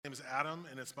name is Adam,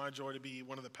 and it's my joy to be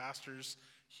one of the pastors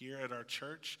here at our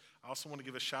church. I also want to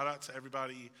give a shout out to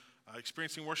everybody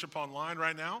experiencing worship online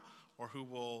right now, or who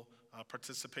will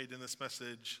participate in this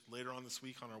message later on this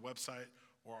week on our website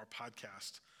or our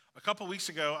podcast. A couple weeks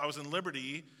ago, I was in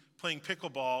Liberty playing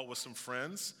pickleball with some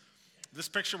friends. This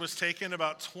picture was taken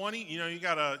about 20, you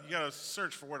gotta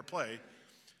search for where to play.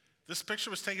 This picture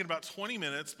was taken about 20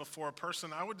 minutes before a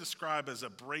person I would describe as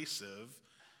abrasive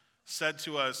said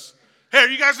to us, "Hey, are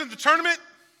you guys in the tournament?"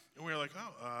 And we were like,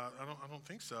 I don't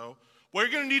think so. "Well,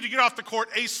 you're going to need to get off the court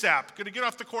ASAP. Going to get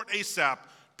off the court ASAP.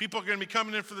 People are going to be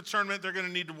coming in for the tournament. They're going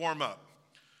to need to warm up."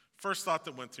 First thought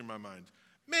that went through my mind,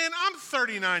 man, I'm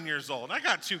 39 years old. I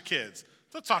got 2 kids.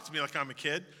 Don't talk to me like I'm a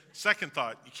kid. Second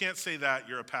thought, you can't say that.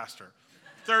 You're a pastor.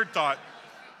 Third thought,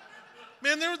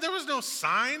 man, there was no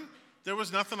sign. There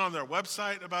was nothing on their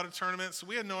website about a tournament, so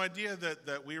we had no idea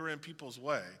that we were in people's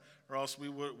way, or else we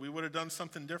would have done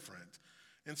something different.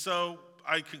 And so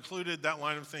I concluded that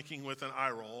line of thinking with an eye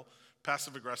roll,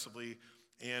 passive-aggressively,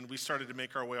 and we started to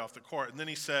make our way off the court. And then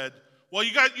he said, "Well,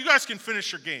 you guys can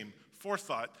finish your game." Fourth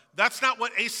thought, that's not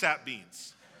what ASAP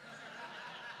means.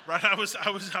 Right? I was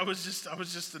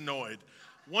just annoyed.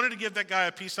 Wanted to give that guy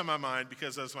a piece of my mind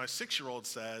because, as my 6-year-old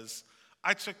says,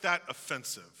 I took that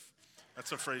offensive.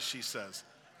 That's a phrase she says.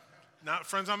 Now,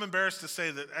 friends, I'm embarrassed to say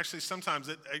that actually sometimes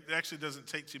it actually doesn't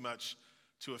take too much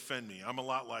to offend me. I'm a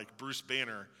lot like Bruce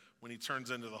Banner when he turns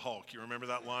into the Hulk. You remember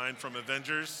that line from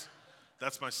Avengers?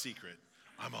 That's my secret.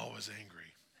 I'm always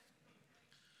angry.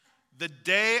 The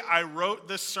day I wrote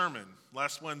this sermon,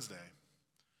 last Wednesday,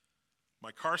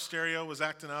 my car stereo was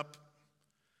acting up,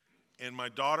 and my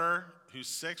daughter, who's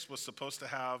 6, was supposed to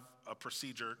have a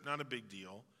procedure, not a big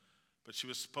deal, but she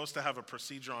was supposed to have a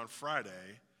procedure on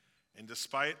Friday, and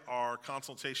despite our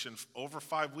consultation over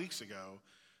 5 weeks ago,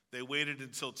 they waited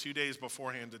until 2 days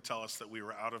beforehand to tell us that we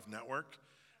were out of network,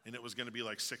 and it was going to be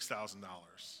like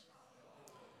 $6,000.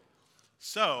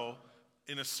 So,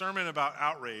 in a sermon about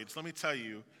outrage, let me tell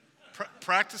you,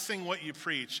 practicing what you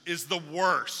preach is the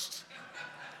worst.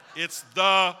 It's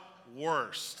the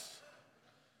worst.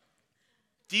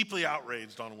 Deeply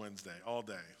outraged on Wednesday, all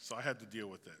day, so I had to deal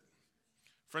with it.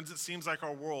 Friends, it seems like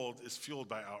our world is fueled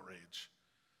by outrage.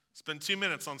 Spend 2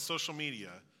 minutes on social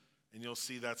media, and you'll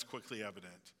see that's quickly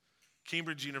evident.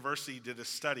 Cambridge University did a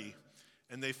study,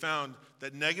 and they found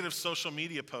that negative social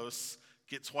media posts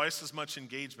get twice as much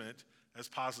engagement as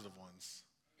positive ones.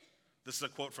 This is a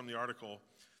quote from the article.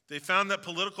 They found that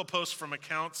political posts from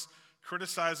accounts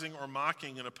criticizing or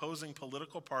mocking an opposing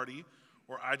political party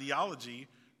or ideology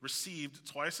received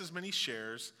twice as many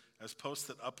shares as posts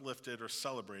that uplifted or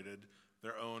celebrated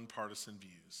their own partisan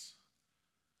views.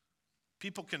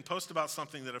 People can post about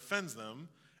something that offends them,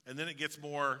 and then it gets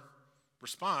more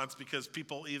response because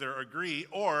people either agree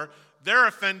or they're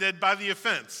offended by the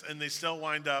offense, and they still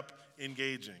wind up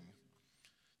engaging.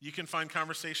 You can find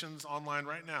conversations online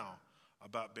right now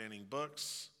about banning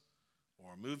books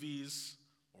or movies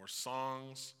or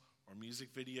songs or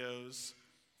music videos.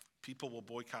 People will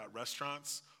boycott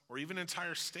restaurants or even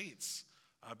entire states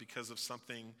because of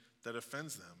something that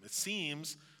offends them. It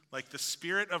seems like the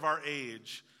spirit of our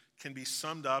age can be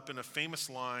summed up in a famous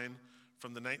line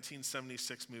from the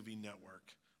 1976 movie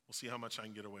Network. We'll see how much I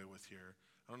can get away with here.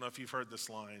 I don't know if you've heard this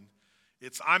line.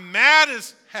 It's, "I'm mad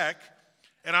as heck,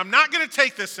 and I'm not going to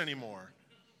take this anymore."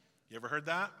 You ever heard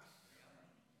that?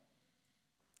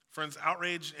 Friends,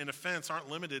 outrage and offense aren't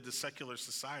limited to secular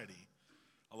society.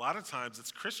 A lot of times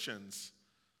it's Christians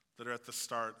that are at the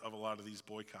start of a lot of these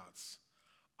boycotts.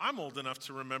 I'm old enough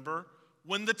to remember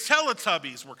when the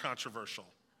Teletubbies were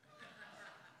controversial.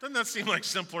 Doesn't that seem like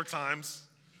simpler times?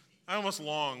 I almost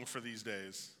long for these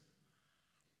days.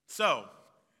 So,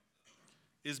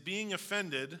 is being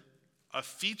offended a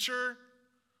feature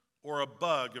or a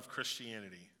bug of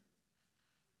Christianity?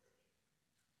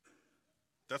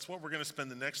 That's what we're going to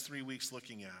spend the next 3 weeks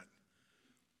looking at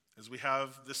as we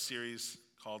have this series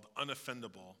called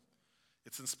Unoffendable.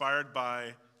 It's inspired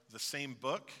by the same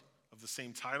book of the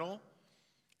same title,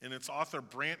 and its author,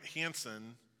 Brant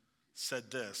Hansen,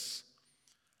 said this: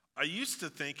 "I used to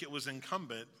think it was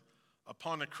incumbent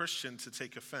upon a Christian to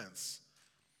take offense.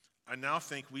 I now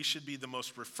think we should be the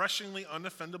most refreshingly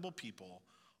unoffendable people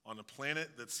on a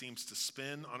planet that seems to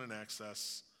spin on an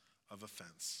axis of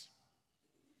offense."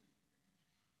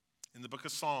 In the book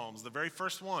of Psalms, the very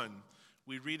first one,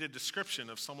 we read a description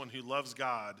of someone who loves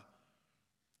God,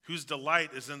 whose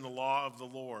delight is in the law of the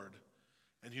Lord,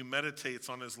 and who meditates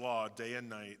on his law day and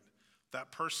night.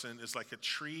 That person is like a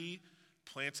tree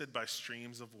planted by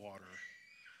streams of water.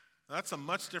 Now, that's a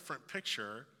much different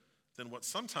picture than what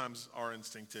sometimes our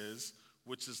instinct is,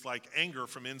 which is like anger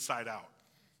from inside out.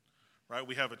 right?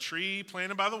 We have a tree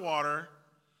planted by the water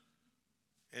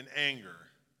and anger.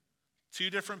 Two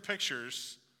different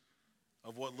pictures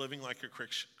of what living like a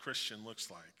Christian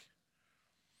looks like.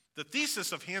 The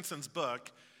thesis of Hanson's book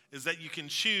is that you can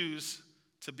choose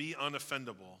to be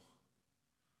unoffendable.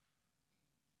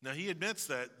 Now, he admits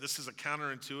that this is a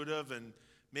counterintuitive and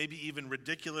maybe even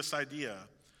ridiculous idea.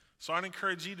 So I'd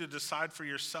encourage you to decide for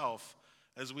yourself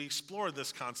as we explore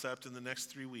this concept in the next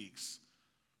 3 weeks.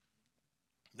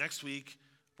 Next week,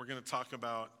 we're going to talk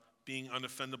about being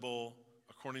unoffendable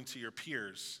according to your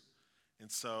peers. And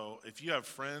so if you have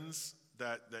friends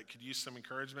that could use some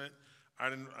encouragement,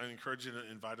 I'd encourage you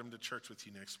to invite them to church with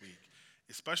you next week.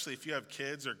 Especially if you have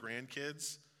kids or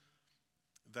grandkids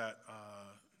that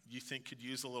you think could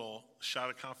use a little shot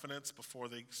of confidence before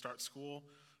they start school.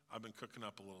 I've been cooking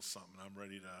up a little something. I'm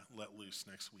ready to let loose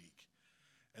next week.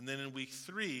 And then in week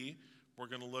 3, we're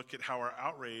going to look at how our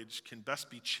outrage can best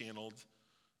be channeled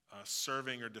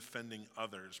serving or defending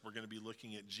others. We're going to be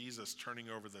looking at Jesus turning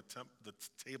over the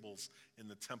tables in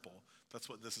the temple. That's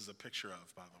what this is a picture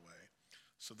of, by the way.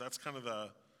 So that's kind of the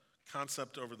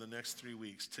concept over the next 3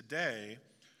 weeks. Today,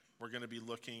 we're going to be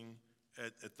looking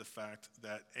at the fact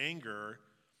that anger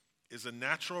is a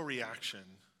natural reaction,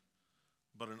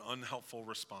 but an unhelpful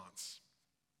response.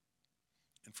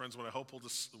 And friends, what I hope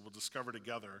we'll discover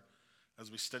together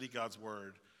as we study God's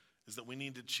word is that we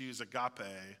need to choose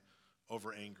agape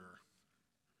over anger.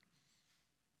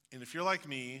 And if you're like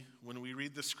me, when we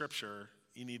read the scripture,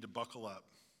 you need to buckle up.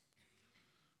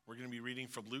 We're going to be reading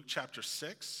from Luke chapter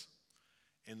 6,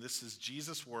 and this is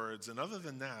Jesus' words. And other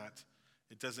than that,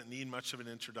 it doesn't need much of an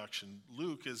introduction.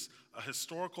 Luke is a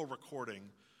historical recording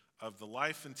of the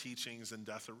life and teachings and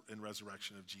death and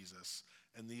resurrection of Jesus.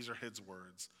 And these are his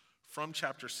words from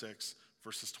chapter 6,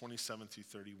 verses 27 through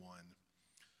 31.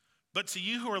 But to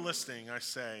you who are listening, I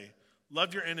say,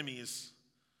 love your enemies,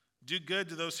 do good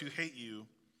to those who hate you,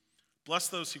 bless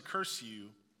those who curse you,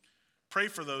 pray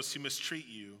for those who mistreat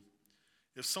you.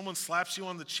 If someone slaps you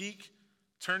on the cheek,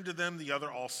 turn to them the other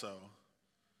also.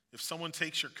 If someone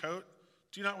takes your coat,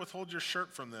 do not withhold your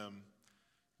shirt from them.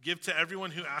 Give to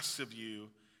everyone who asks of you,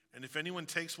 and if anyone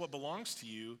takes what belongs to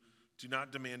you, do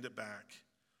not demand it back.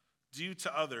 Do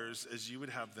to others as you would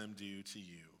have them do to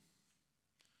you.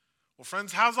 Well,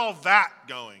 friends, how's all that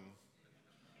going?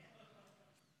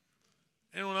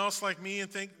 Anyone else like me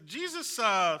and think, Jesus,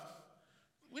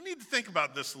 we need to think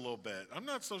about this a little bit. I'm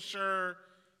not so sure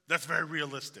that's very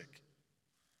realistic.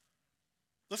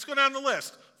 Let's go down the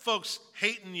list. Folks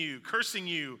hating you, cursing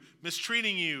you,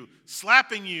 mistreating you,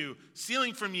 slapping you,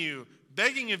 stealing from you,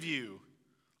 begging of you.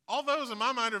 All those in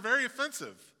my mind are very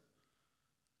offensive.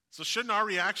 So shouldn't our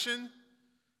reaction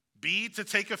be to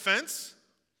take offense?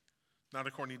 Not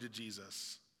according to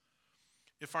Jesus.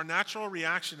 If our natural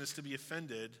reaction is to be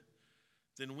offended,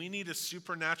 then we need a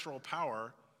supernatural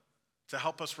power to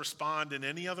help us respond in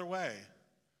any other way.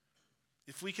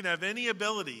 If we can have any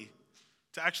ability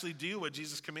to actually do what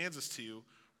Jesus commands us to,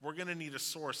 we're going to need a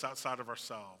source outside of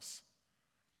ourselves.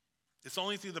 It's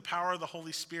only through the power of the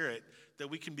Holy Spirit that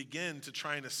we can begin to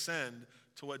try and ascend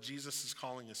to what Jesus is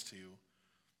calling us to.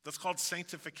 That's called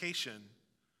sanctification.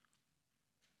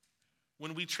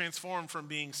 When we transform from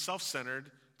being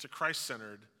self-centered to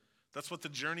Christ-centered, that's what the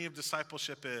journey of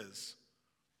discipleship is.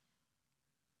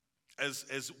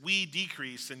 As we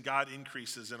decrease and God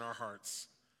increases in our hearts.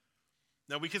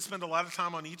 Now, we could spend a lot of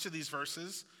time on each of these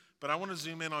verses, but I want to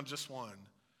zoom in on just one.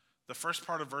 The first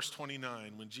part of verse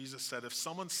 29, when Jesus said, if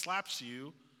someone slaps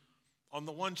you on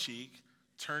the one cheek,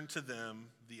 turn to them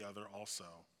the other also.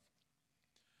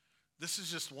 This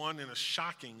is just one in a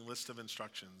shocking list of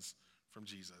instructions from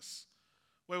Jesus.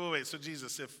 Wait. So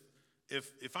Jesus,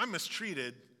 if I'm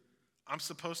mistreated, I'm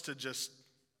supposed to just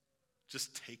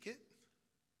take it?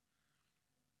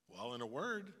 Well, in a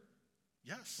word,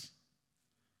 yes.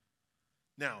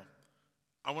 Now,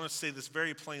 I want to say this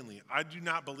very plainly. I do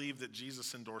not believe that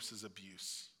Jesus endorses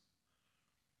abuse.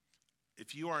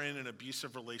 If you are in an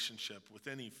abusive relationship with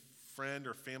any friend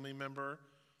or family member,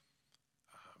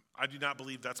 I do not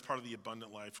believe that's part of the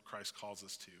abundant life Christ calls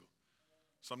us to.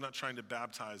 So I'm not trying to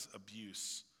baptize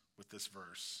abuse with this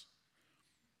verse.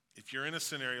 If you're in a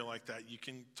scenario like that, you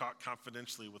can talk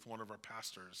confidentially with one of our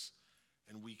pastors,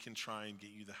 and we can try and get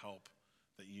you the help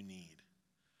that you need.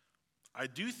 I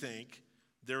do think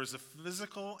there is a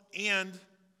physical and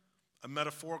a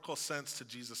metaphorical sense to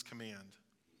Jesus' command.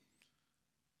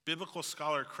 Biblical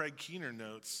scholar Craig Keener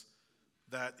notes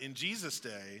that in Jesus'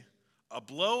 day, a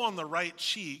blow on the right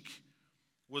cheek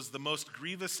was the most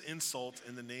grievous insult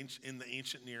in the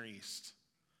ancient Near East.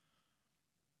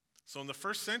 So in the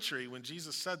first century, when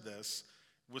Jesus said this,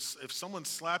 if someone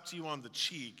slapped you on the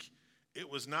cheek, it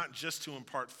was not just to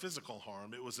impart physical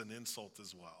harm, it was an insult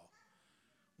as well.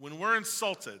 When we're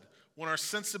insulted, when our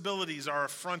sensibilities are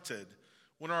affronted,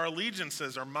 when our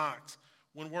allegiances are mocked,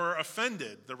 when we're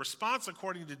offended, the response,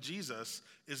 according to Jesus,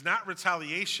 is not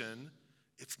retaliation,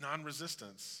 it's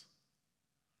non-resistance.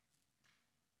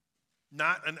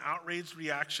 Not an outraged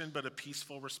reaction, but a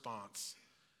peaceful response.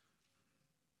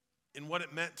 In what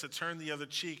it meant to turn the other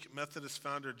cheek, Methodist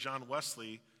founder John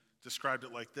Wesley described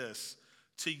it like this: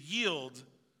 to yield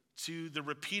to the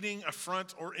repeating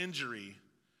affront or injury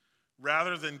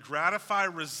rather than gratify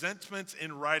resentment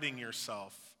in righting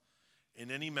yourself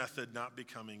in any method not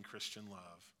becoming Christian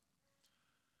love.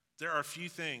 There are few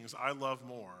things I love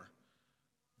more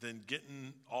than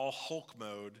getting all Hulk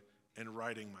mode and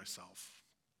righting myself.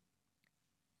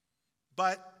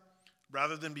 But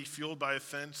rather than be fueled by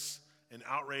offense and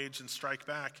outrage and strike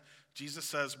back, Jesus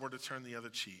says we're to turn the other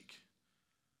cheek.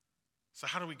 So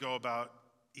how do we go about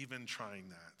even trying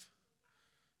that?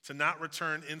 To not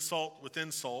return insult with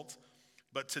insult,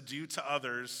 but to do to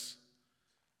others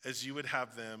as you would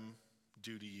have them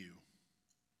do to you.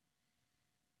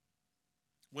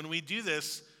 When we do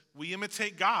this, we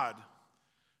imitate God,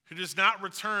 who does not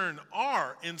return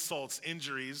our insults,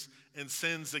 injuries, and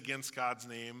sins against God's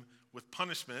name with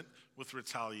punishment, with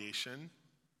retaliation,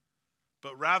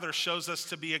 but rather shows us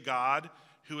to be a God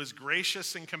who is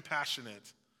gracious and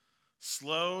compassionate,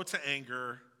 slow to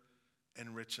anger,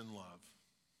 and rich in love.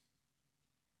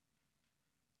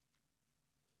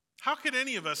 How could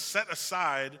any of us set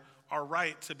aside our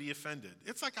right to be offended?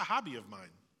 It's like a hobby of mine.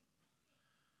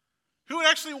 Who would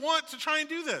actually want to try and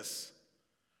do this?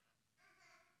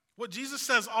 What Jesus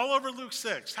says all over Luke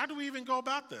 6, how do we even go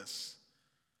about this?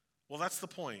 Well, that's the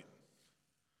point.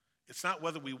 It's not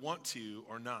whether we want to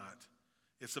or not.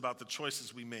 It's about the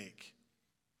choices we make.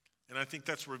 And I think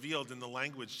that's revealed in the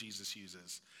language Jesus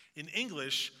uses. In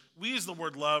English, we use the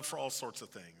word love for all sorts of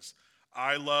things.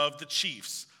 I love the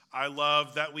Chiefs. I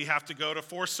love that we have to go to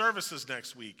 4 services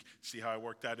next week. See how I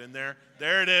worked that in there?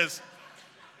 There it is.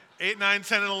 8, 9,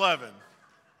 10, and 11.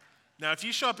 Now, if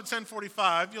you show up at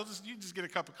 10:45, you just get a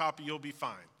cup of coffee, you'll be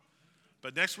fine.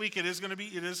 But next week it is going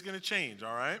to change,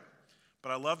 all right?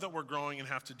 But I love that we're growing and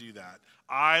have to do that.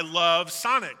 I love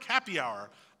Sonic, happy hour.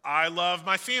 I love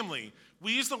my family.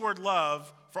 We use the word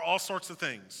love for all sorts of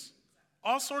things.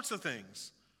 All sorts of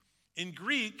things. In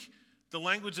Greek, the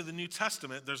language of the New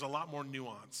Testament, there's a lot more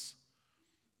nuance.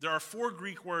 There are 4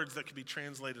 Greek words that can be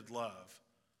translated love,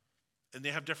 and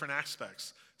they have different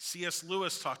aspects. C.S.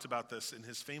 Lewis talked about this in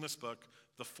his famous book,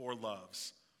 The 4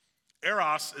 Loves.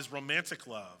 Eros is romantic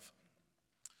love.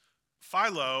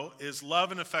 Philo is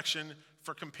love and affection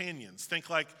for companions.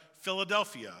 Think like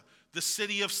Philadelphia, the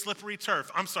city of slippery turf.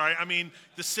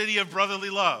 The city of brotherly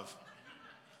love.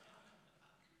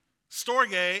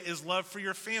 Storge is love for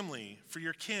your family, for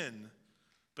your kin.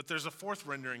 But there's a 4th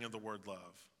rendering of the word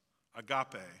love,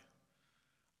 agape.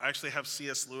 I actually have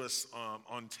C.S. Lewis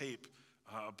on tape.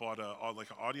 Bought an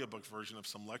audiobook version of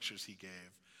some lectures he gave.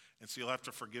 And so you'll have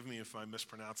to forgive me if I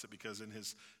mispronounce it, because in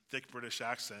his thick British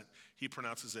accent, he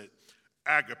pronounces it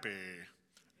agape,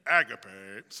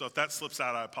 agape. So if that slips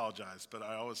out, I apologize. But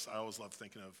I always love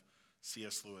thinking of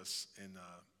C.S. Lewis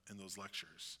in those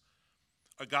lectures.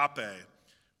 Agape.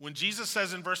 When Jesus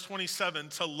says in verse 27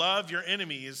 to love your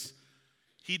enemies,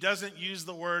 he doesn't use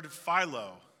the word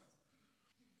philo.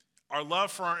 Our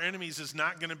love for our enemies is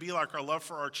not going to be like our love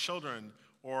for our children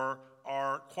or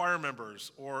our choir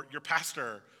members or your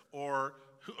pastor or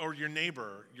your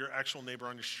neighbor, your actual neighbor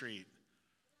on your street.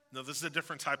 No, this is a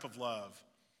different type of love.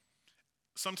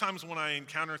 Sometimes when I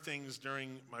encounter things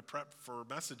during my prep for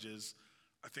messages,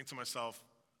 I think to myself,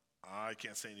 I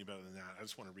can't say any better than that. I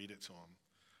just want to read it to them.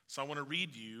 So I want to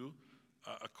read you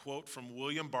a quote from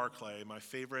William Barclay, my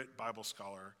favorite Bible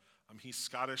scholar. He's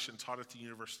Scottish and taught at the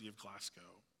University of Glasgow.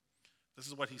 This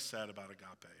is what he said about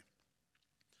agape.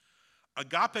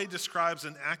 Agape describes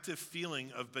an active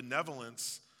feeling of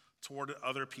benevolence toward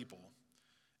other people.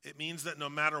 It means that no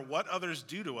matter what others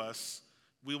do to us,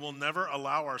 we will never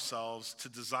allow ourselves to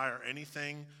desire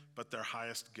anything but their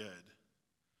highest good.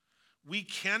 We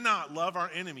cannot love our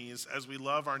enemies as we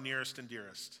love our nearest and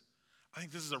dearest. I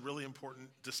think this is a really important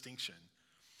distinction.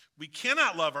 We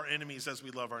cannot love our enemies as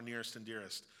we love our nearest and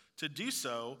dearest. To do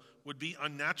so would be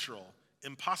unnatural,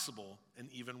 impossible, and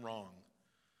even wrong.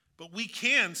 But we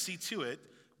can see to it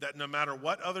that no matter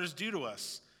what others do to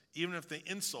us, even if they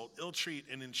insult, ill-treat,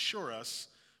 and insure us,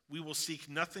 we will seek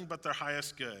nothing but their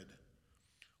highest good.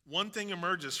 One thing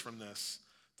emerges from this.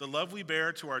 The love we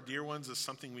bear to our dear ones is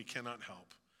something we cannot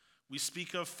help. We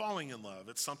speak of falling in love.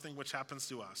 It's something which happens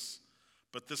to us.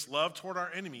 But this love toward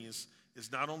our enemies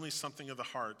is not only something of the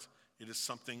heart, It is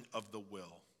something of the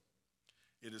will.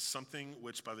 It is something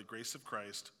which, by the grace of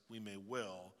Christ, we may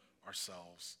will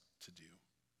ourselves to do.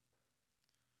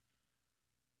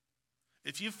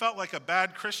 If you felt like a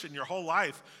bad Christian your whole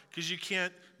life because you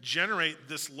can't generate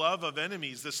this love of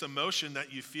enemies, this emotion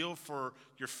that you feel for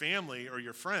your family or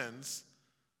your friends,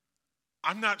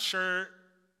 I'm not sure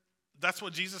that's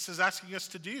what Jesus is asking us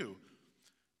to do.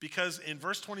 Because in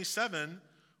verse 27,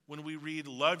 when we read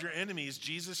love your enemies,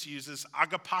 Jesus uses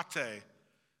agapate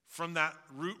from that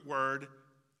root word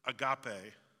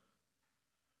agape.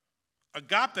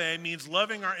 Agape means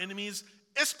loving our enemies,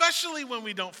 especially when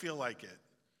we don't feel like it.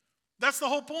 That's the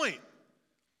whole point.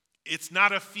 It's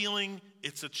not a feeling,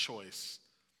 it's a choice.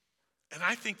 And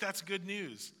I think that's good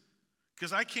news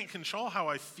because I can't control how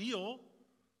I feel,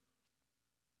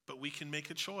 but we can make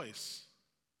a choice.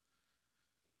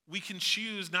 We can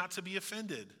choose not to be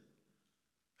offended.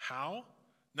 How?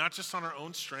 Not just on our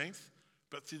own strength,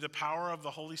 but through the power of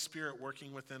the Holy Spirit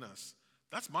working within us.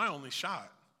 That's my only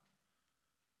shot.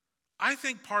 I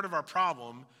think part of our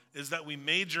problem is that we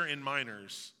major in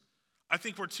minors. I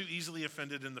think we're too easily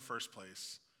offended in the first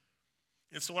place.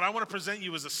 And so what I want to present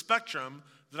you is a spectrum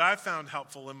that I've found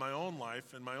helpful in my own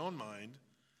life, in my own mind.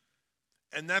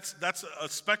 And that's a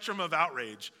spectrum of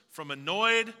outrage, from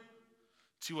annoyed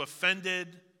to offended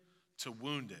to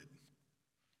wounded.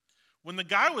 When the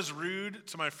guy was rude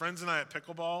to my friends and I at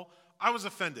pickleball, I was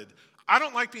offended. I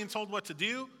don't like being told what to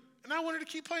do, and I wanted to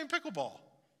keep playing pickleball.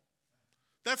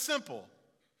 That's simple.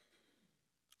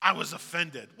 I was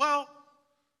offended. Well,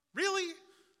 really?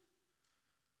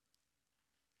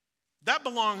 That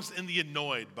belongs in the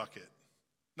annoyed bucket,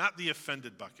 not the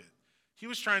offended bucket. He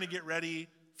was trying to get ready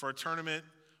for a tournament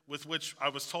with which I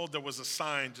was told there was a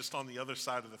sign just on the other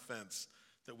side of the fence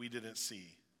that we didn't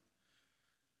see.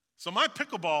 So my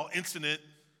pickleball incident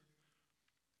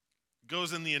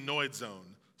goes in the annoyed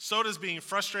zone. Soda's being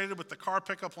frustrated with the car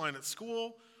pickup line at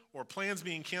school, or plans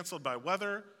being canceled by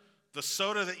weather, the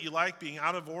soda that you like being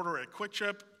out of order at Quick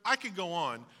Trip. I could go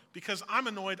on because I'm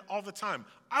annoyed all the time.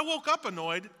 I woke up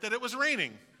annoyed that it was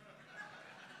raining.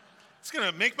 It's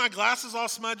going to make my glasses all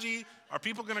smudgy. Are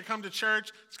people going to come to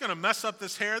church? It's going to mess up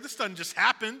this hair. This doesn't just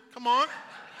happen. Come on.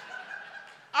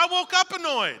 I woke up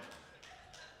annoyed.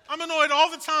 I'm annoyed all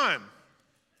the time.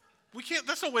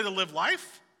 That's no way to live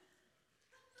life.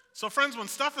 So friends, when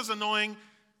stuff is annoying,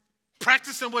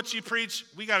 practicing what you preach,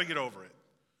 we got to get over it.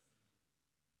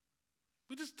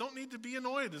 We just don't need to be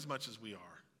annoyed as much as we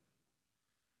are.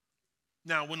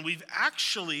 Now, when we've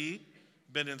actually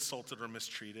been insulted or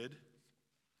mistreated,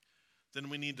 then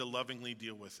we need to lovingly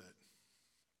deal with it.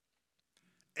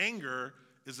 Anger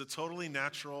is a totally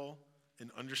natural and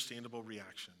understandable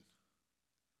reaction.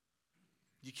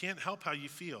 You can't help how you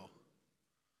feel.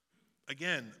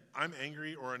 Again, I'm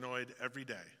angry or annoyed every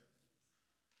day.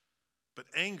 But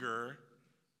anger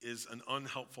is an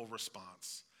unhelpful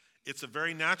response. It's a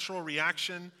very natural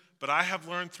reaction, but I have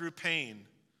learned through pain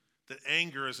that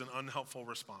anger is an unhelpful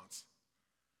response.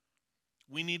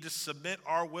 We need to submit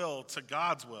our will to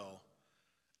God's will,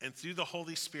 and through the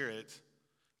Holy Spirit,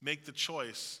 make the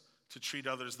choice to treat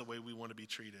others the way we want to be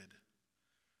treated.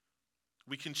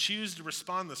 We can choose to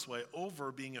respond this way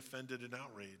over being offended and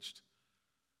outraged.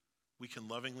 We can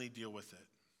lovingly deal with it.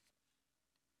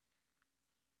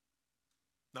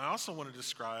 Now, I also want to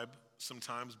describe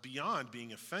sometimes beyond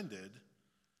being offended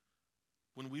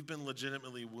when we've been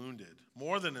legitimately wounded,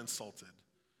 more than insulted,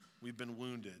 we've been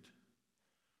wounded.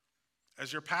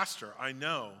 As your pastor, I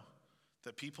know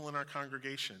that people in our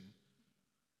congregation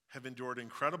have endured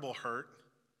incredible hurt,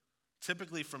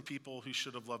 typically from people who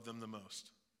should have loved them the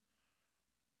most.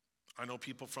 I know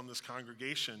people from this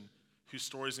congregation whose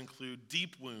stories include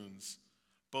deep wounds,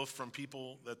 both from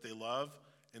people that they love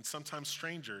and sometimes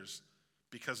strangers,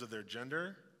 because of their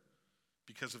gender,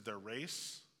 because of their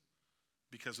race,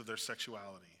 because of their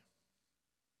sexuality.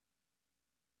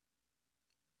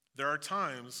 There are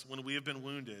times when we have been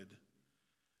wounded,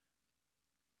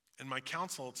 and my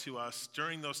counsel to us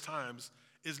during those times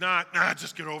is not,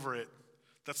 just get over it.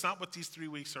 That's not what these 3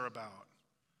 weeks are about.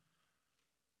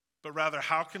 But rather,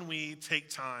 how can we take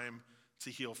time to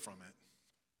heal from it?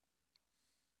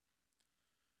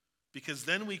 Because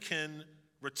then we can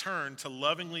return to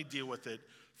lovingly deal with it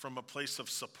from a place of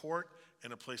support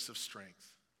and a place of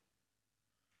strength.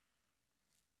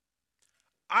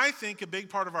 I think a big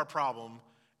part of our problem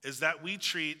is that we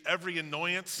treat every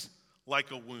annoyance like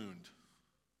a wound.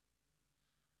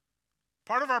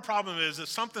 Part of our problem is if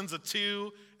something's a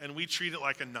 2 and we treat it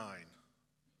like a 9.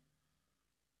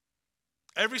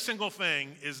 Every single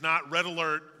thing is not red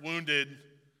alert, wounded,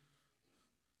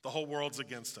 the whole world's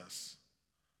against us.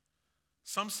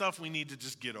 Some stuff we need to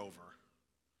just get over.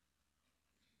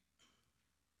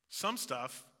 Some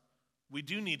stuff we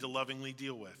do need to lovingly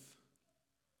deal with.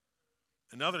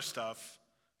 And other stuff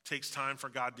takes time for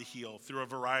God to heal through a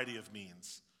variety of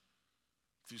means.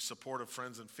 Through support of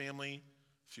friends and family,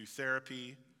 through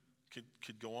therapy,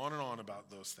 could go on and on about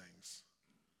those things.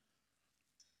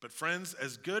 But friends,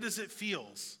 as good as it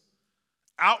feels,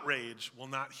 outrage will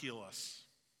not heal us.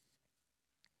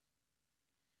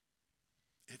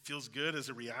 It feels good as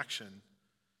a reaction,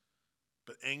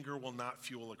 but anger will not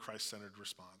fuel a Christ-centered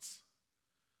response.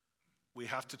 We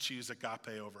have to choose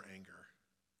agape over anger.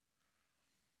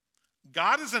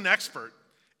 God is an expert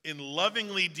in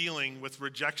lovingly dealing with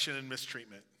rejection and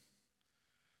mistreatment.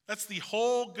 That's the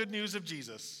whole good news of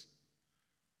Jesus.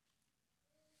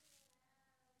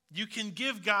 You can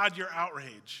give God your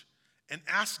outrage and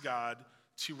ask God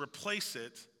to replace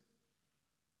it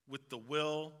with the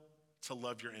will to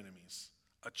love your enemies.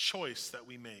 A choice that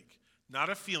we make, not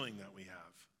a feeling that we have.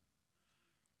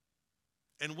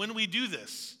 And when we do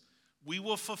this, we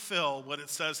will fulfill what it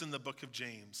says in the book of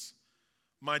James.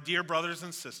 My dear brothers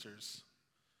and sisters,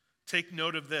 take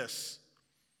note of this.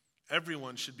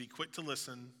 Everyone should be quick to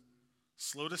listen,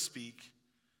 slow to speak,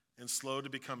 and slow to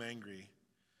become angry,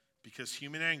 because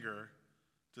human anger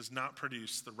does not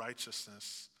produce the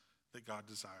righteousness that God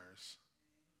desires.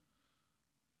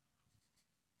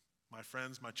 My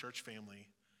friends, my church family,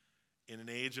 in an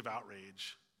age of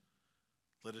outrage,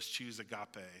 let us choose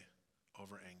agape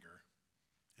over anger.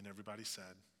 And everybody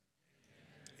said,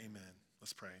 Amen.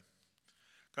 Let's pray.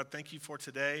 God, thank you for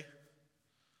today,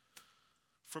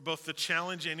 for both the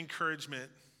challenge and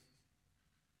encouragement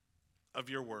of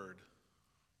your word.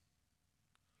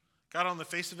 God, on the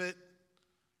face of it,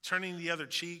 turning the other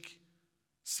cheek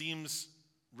seems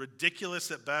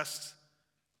ridiculous at best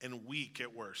and weak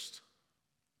at worst.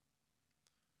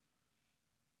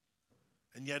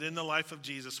 And yet in the life of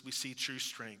Jesus, we see true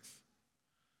strength.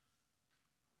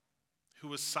 Who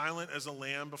was silent as a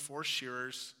lamb before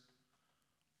shearers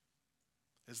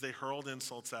as they hurled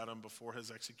insults at him before his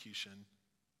execution.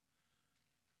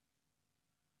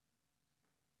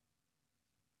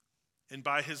 And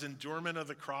by his endurement of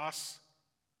the cross,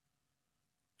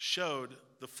 showed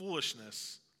the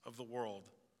foolishness of the world.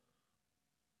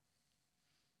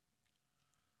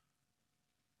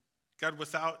 God,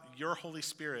 without your Holy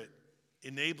Spirit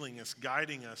enabling us,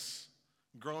 guiding us,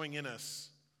 growing in us,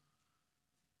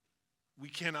 we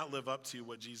cannot live up to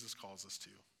what Jesus calls us to.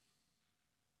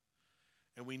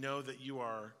 And we know that you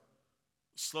are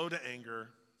slow to anger,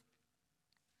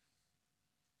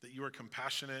 that you are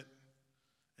compassionate,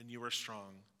 and you are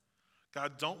strong.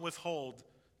 God, don't withhold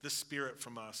this spirit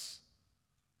from us.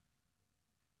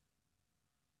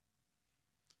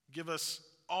 Give us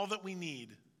all that we need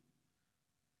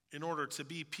in order to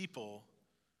be people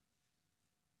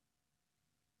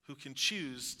who can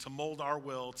choose to mold our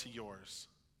will to yours.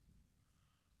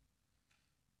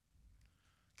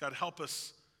 God, help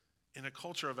us in a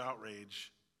culture of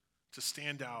outrage to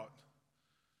stand out,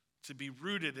 to be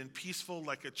rooted and peaceful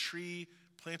like a tree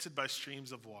planted by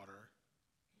streams of water.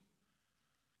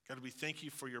 God, we thank you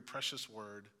for your precious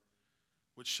word,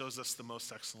 which shows us the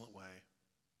most excellent way.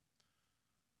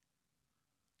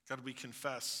 God, we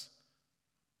confess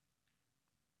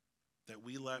that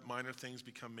we let minor things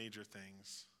become major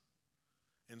things,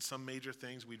 and some major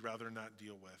things we'd rather not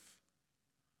deal with.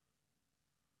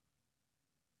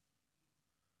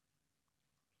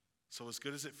 So as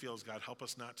good as it feels, God, help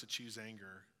us not to choose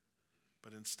anger,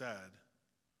 but instead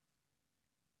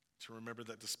to remember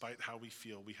that despite how we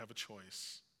feel, we have a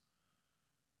choice,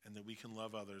 and that we can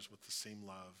love others with the same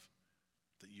love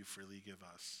that you freely give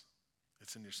us.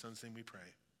 It's in your Son's name we pray.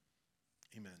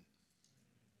 Amen.